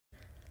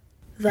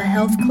The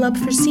Health Club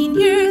for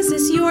Seniors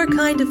is your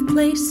kind of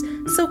place,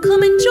 so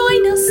come and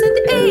join us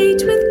and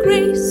age with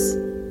grace.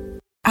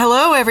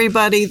 Hello,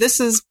 everybody.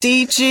 This is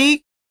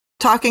DG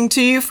talking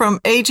to you from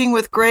Aging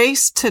with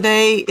Grace.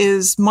 Today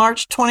is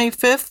March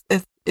 25th.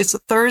 It's a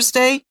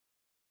Thursday,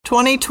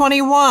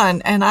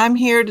 2021, and I'm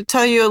here to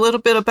tell you a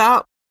little bit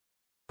about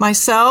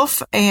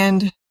myself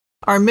and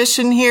our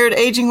mission here at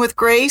Aging with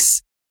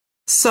Grace.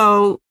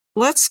 So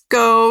let's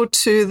go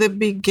to the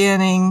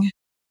beginning.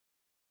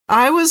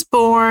 I was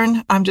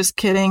born, I'm just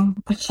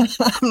kidding.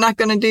 I'm not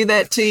going to do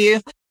that to you.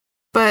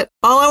 But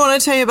all I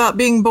want to tell you about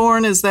being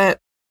born is that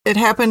it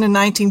happened in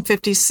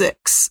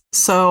 1956.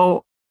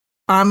 So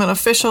I'm an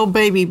official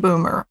baby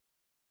boomer.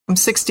 I'm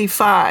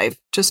 65,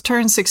 just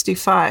turned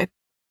 65.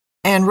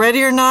 And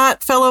ready or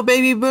not, fellow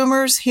baby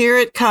boomers, here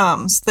it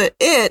comes. The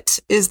it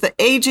is the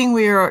aging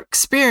we are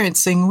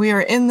experiencing. We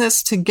are in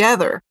this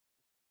together.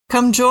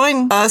 Come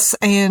join us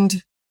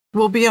and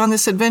we'll be on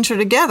this adventure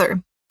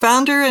together.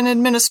 Founder and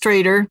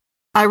administrator,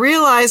 I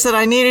realized that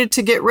I needed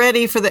to get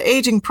ready for the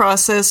aging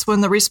process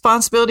when the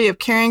responsibility of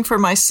caring for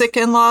my sick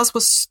in-laws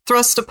was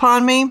thrust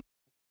upon me.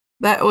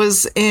 That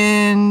was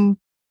in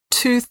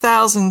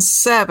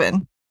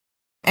 2007.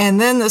 And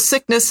then the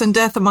sickness and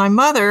death of my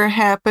mother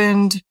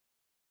happened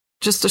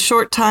just a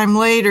short time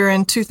later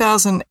in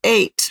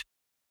 2008.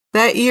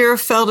 That year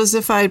felt as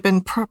if I had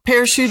been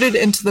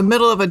parachuted into the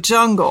middle of a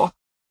jungle,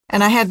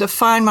 and I had to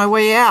find my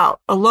way out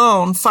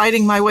alone,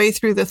 fighting my way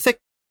through the thick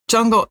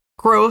jungle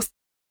growth,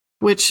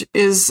 which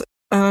is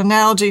an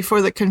analogy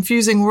for the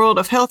confusing world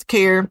of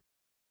healthcare,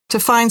 to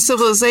find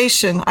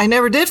civilization. I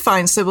never did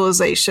find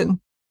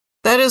civilization.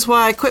 That is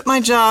why I quit my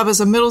job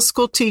as a middle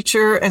school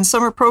teacher and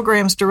summer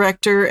programs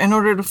director in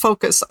order to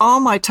focus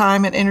all my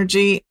time and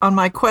energy on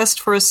my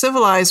quest for a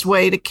civilized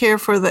way to care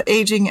for the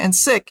aging and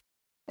sick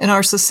in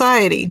our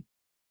society.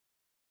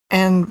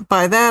 And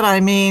by that, I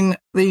mean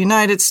the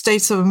United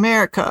States of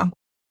America.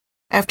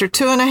 After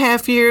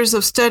 2.5 years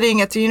of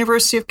studying at the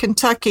University of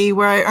Kentucky,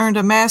 where I earned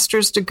a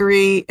master's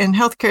degree in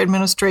healthcare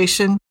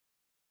administration,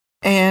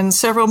 and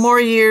several more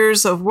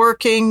years of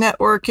working,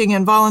 networking,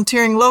 and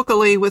volunteering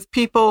locally with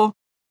people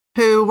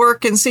who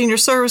work in senior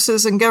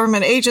services and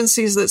government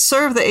agencies that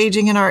serve the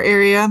aging in our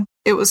area,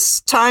 it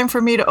was time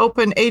for me to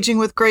open Aging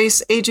with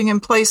Grace, Aging in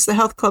Place, the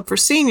Health Club for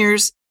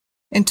Seniors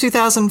in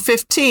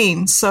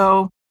 2015.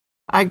 So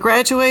I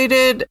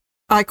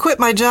quit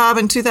my job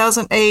in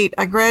 2008.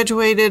 I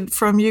graduated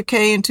from UK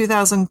in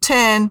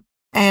 2010,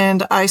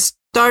 and I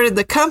started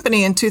the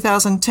company in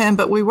 2010,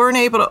 but we weren't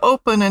able to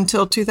open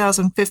until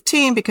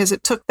 2015 because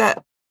it took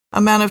that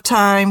amount of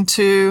time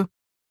to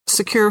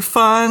secure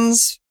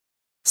funds,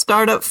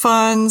 startup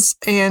funds,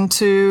 and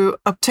to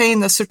obtain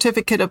the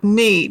certificate of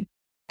need.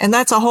 And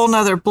that's a whole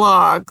nother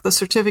blog, the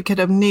certificate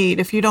of need.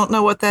 If you don't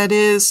know what that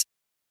is,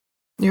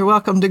 you're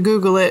welcome to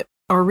Google it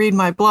or read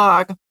my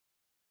blog.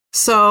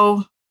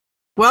 So,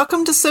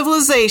 welcome to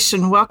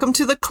civilization. Welcome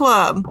to the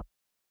club.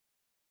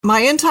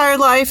 My entire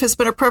life has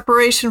been a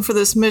preparation for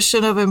this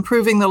mission of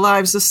improving the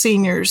lives of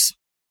seniors.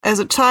 As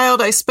a child,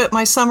 I spent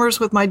my summers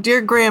with my dear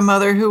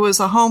grandmother, who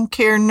was a home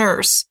care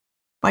nurse,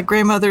 my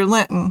grandmother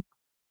Linton.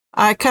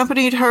 I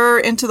accompanied her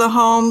into the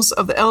homes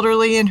of the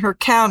elderly in her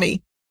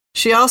county.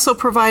 She also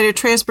provided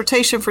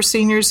transportation for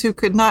seniors who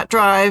could not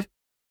drive,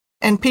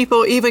 and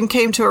people even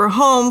came to her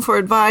home for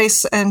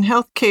advice and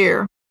health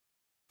care.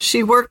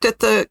 She worked at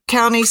the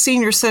county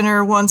senior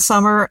center one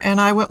summer,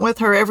 and I went with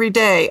her every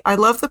day. I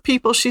loved the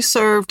people she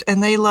served,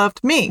 and they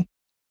loved me.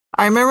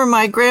 I remember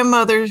my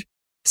grandmother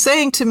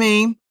saying to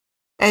me,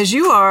 "As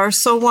you are,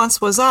 so once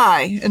was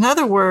I." In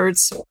other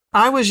words,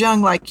 I was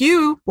young like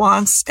you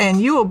once, and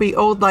you will be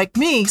old like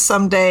me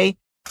someday,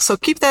 so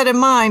keep that in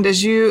mind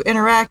as you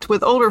interact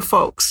with older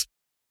folks.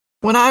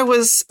 When I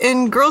was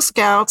in Girl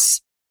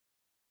Scouts,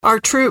 our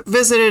troop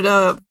visited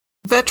a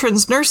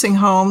veterans nursing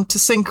home to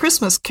sing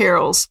Christmas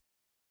carols.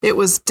 It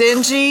was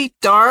dingy,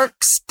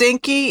 dark,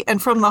 stinky,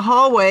 and from the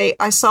hallway,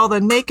 I saw the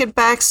naked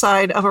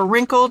backside of a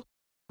wrinkled,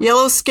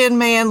 yellow-skinned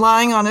man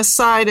lying on his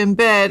side in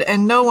bed,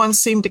 and no one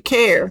seemed to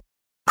care.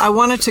 I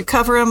wanted to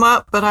cover him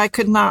up, but I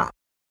could not.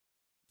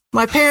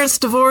 My parents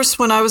divorced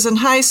when I was in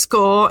high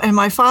school, and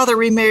my father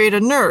remarried a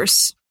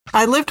nurse.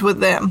 I lived with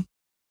them.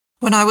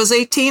 When I was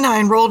 18, I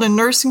enrolled in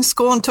nursing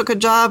school and took a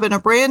job in a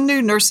brand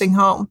new nursing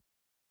home.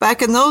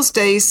 Back in those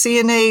days,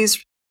 CNAs,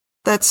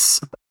 that's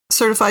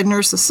certified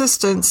nurse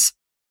assistants,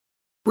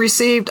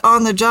 received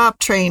on-the-job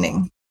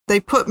training.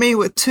 They put me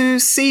with 2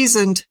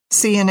 seasoned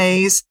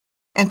CNAs,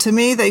 and to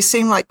me, they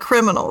seemed like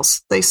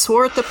criminals. They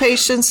swore at the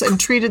patients and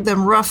treated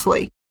them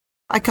roughly.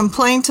 I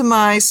complained to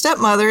my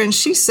stepmother, and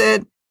she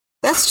said,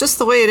 "That's just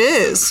the way it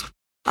is."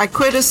 I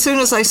quit as soon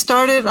as I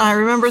started, and I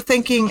remember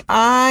thinking,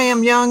 I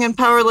am young and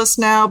powerless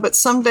now, but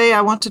someday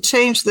I want to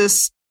change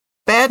this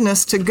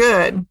badness to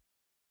good.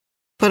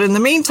 But in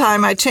the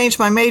meantime, I changed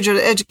my major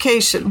to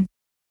education.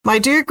 My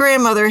dear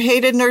grandmother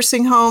hated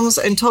nursing homes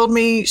and told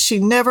me she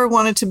never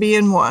wanted to be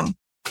in one.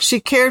 She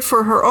cared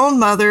for her own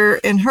mother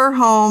in her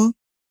home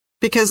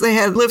because they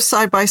had lived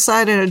side by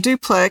side in a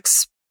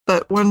duplex,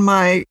 but when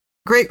my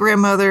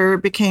great-grandmother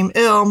became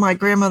ill, my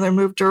grandmother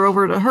moved her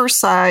over to her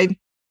side.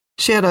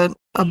 She had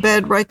a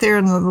bed right there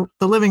in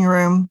the living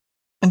room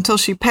until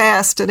she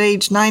passed at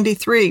age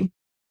 93.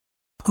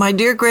 My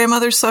dear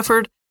grandmother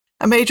suffered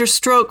a major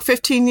stroke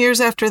 15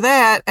 years after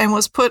that and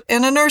was put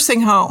in a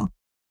nursing home.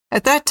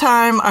 At that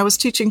time, I was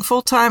teaching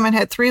full-time and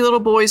had 3 little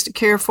boys to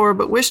care for,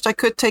 but wished I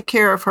could take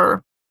care of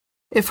her.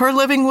 If her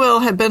living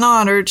will had been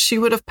honored, she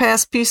would have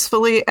passed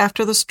peacefully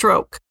after the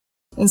stroke.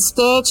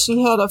 Instead,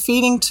 she had a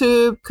feeding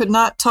tube, could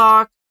not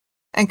talk,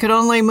 and could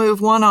only move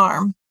one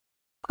arm.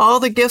 All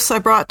the gifts I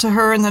brought to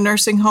her in the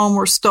nursing home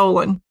were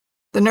stolen.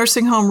 The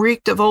nursing home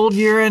reeked of old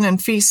urine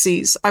and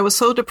feces. I was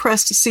so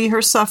depressed to see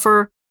her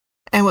suffer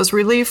and was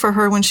relieved for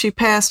her when she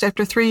passed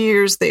after 3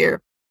 years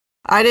there.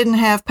 I didn't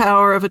have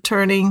power of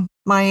attorney.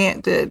 My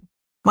aunt did.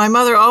 My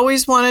mother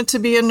always wanted to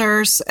be a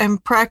nurse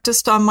and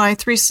practiced on my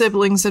 3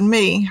 siblings and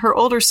me. Her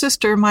older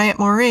sister, my Aunt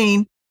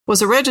Maureen,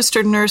 was a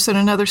registered nurse in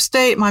another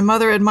state. My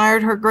mother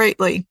admired her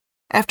greatly.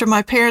 After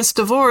my parents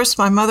divorced,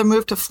 my mother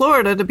moved to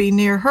Florida to be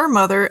near her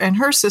mother and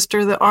her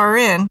sister, the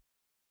RN.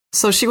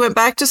 So she went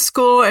back to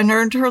school and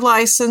earned her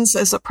license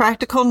as a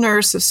practical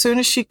nurse as soon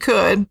as she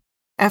could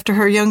after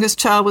her youngest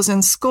child was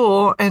in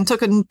school and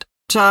took a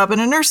job in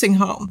a nursing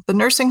home. The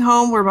nursing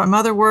home where my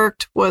mother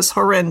worked was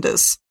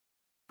horrendous.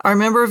 I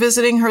remember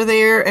visiting her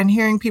there and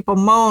hearing people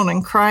moan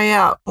and cry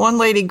out. One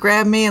lady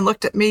grabbed me and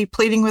looked at me,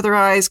 pleading with her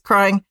eyes,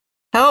 crying,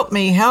 "Help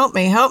me, help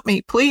me, help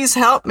me, please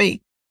help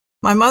me."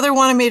 My mother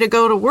wanted me to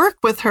go to work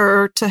with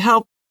her to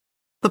help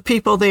the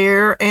people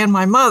there and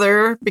my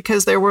mother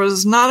because there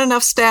was not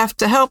enough staff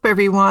to help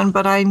everyone,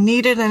 but I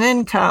needed an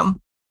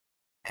income.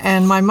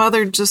 And my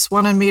mother just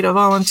wanted me to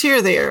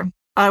volunteer there.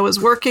 I was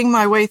working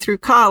my way through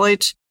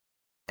college,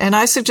 and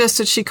I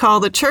suggested she call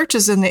the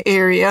churches in the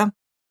area.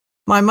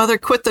 My mother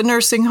quit the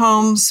nursing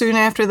home soon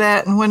after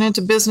that and went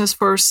into business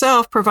for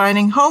herself,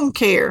 providing home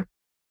care.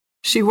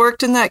 She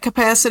worked in that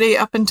capacity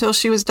up until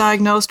she was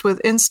diagnosed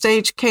with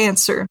end-stage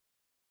cancer.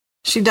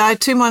 She died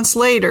 2 months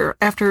later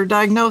after her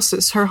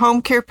diagnosis. Her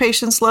home care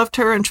patients loved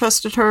her and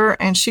trusted her,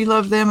 and she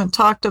loved them and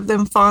talked of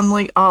them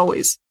fondly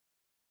always.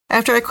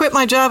 After I quit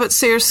my job at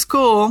Sayers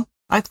School,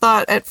 I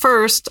thought at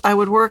first I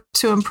would work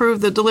to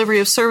improve the delivery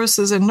of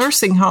services in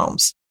nursing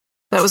homes.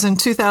 That was in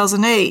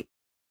 2008.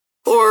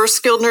 Or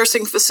skilled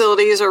nursing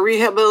facilities or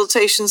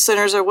rehabilitation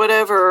centers or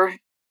whatever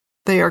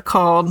they are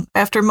called.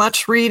 After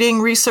much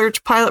reading,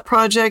 research, pilot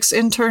projects,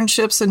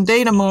 internships, and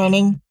data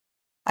mining,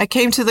 I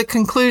came to the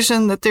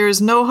conclusion that there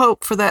is no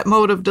hope for that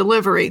mode of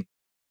delivery.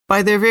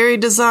 By their very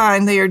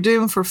design, they are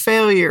doomed for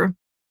failure.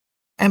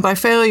 And by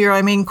failure,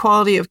 I mean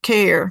quality of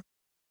care.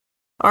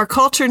 Our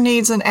culture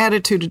needs an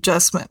attitude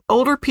adjustment.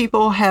 Older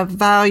people have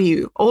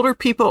value. Older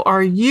people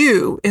are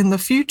you in the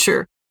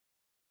future.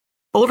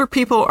 Older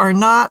people are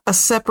not a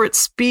separate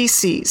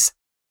species.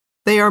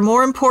 They are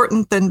more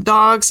important than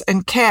dogs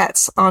and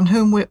cats on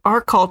whom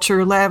our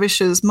culture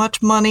lavishes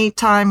much money,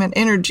 time, and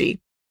energy.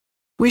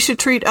 We should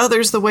treat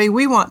others the way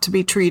we want to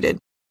be treated.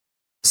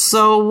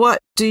 So what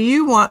do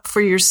you want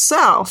for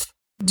yourself?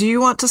 Do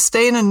you want to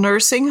stay in a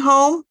nursing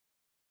home?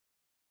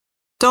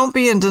 Don't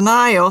be in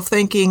denial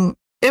thinking,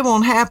 it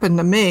won't happen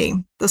to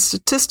me. The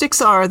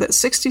statistics are that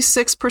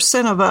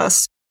 66% of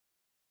us,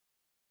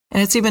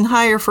 and it's even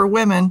higher for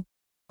women,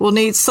 will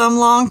need some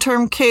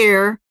long-term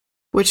care,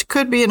 which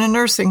could be in a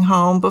nursing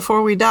home,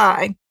 before we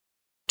die.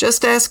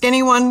 Just ask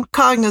anyone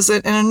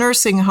cognizant in a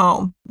nursing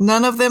home.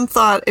 None of them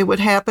thought it would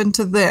happen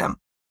to them.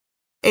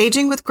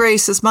 Aging with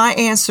Grace is my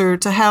answer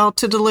to how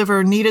to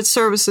deliver needed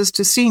services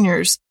to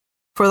seniors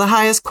for the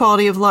highest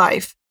quality of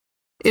life.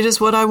 It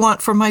is what I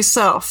want for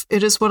myself.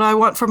 It is what I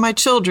want for my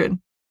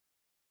children.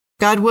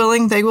 God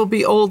willing, they will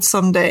be old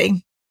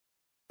someday.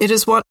 It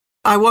is what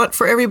I want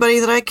for everybody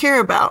that I care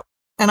about,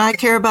 and I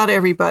care about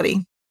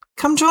everybody.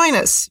 Come join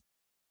us.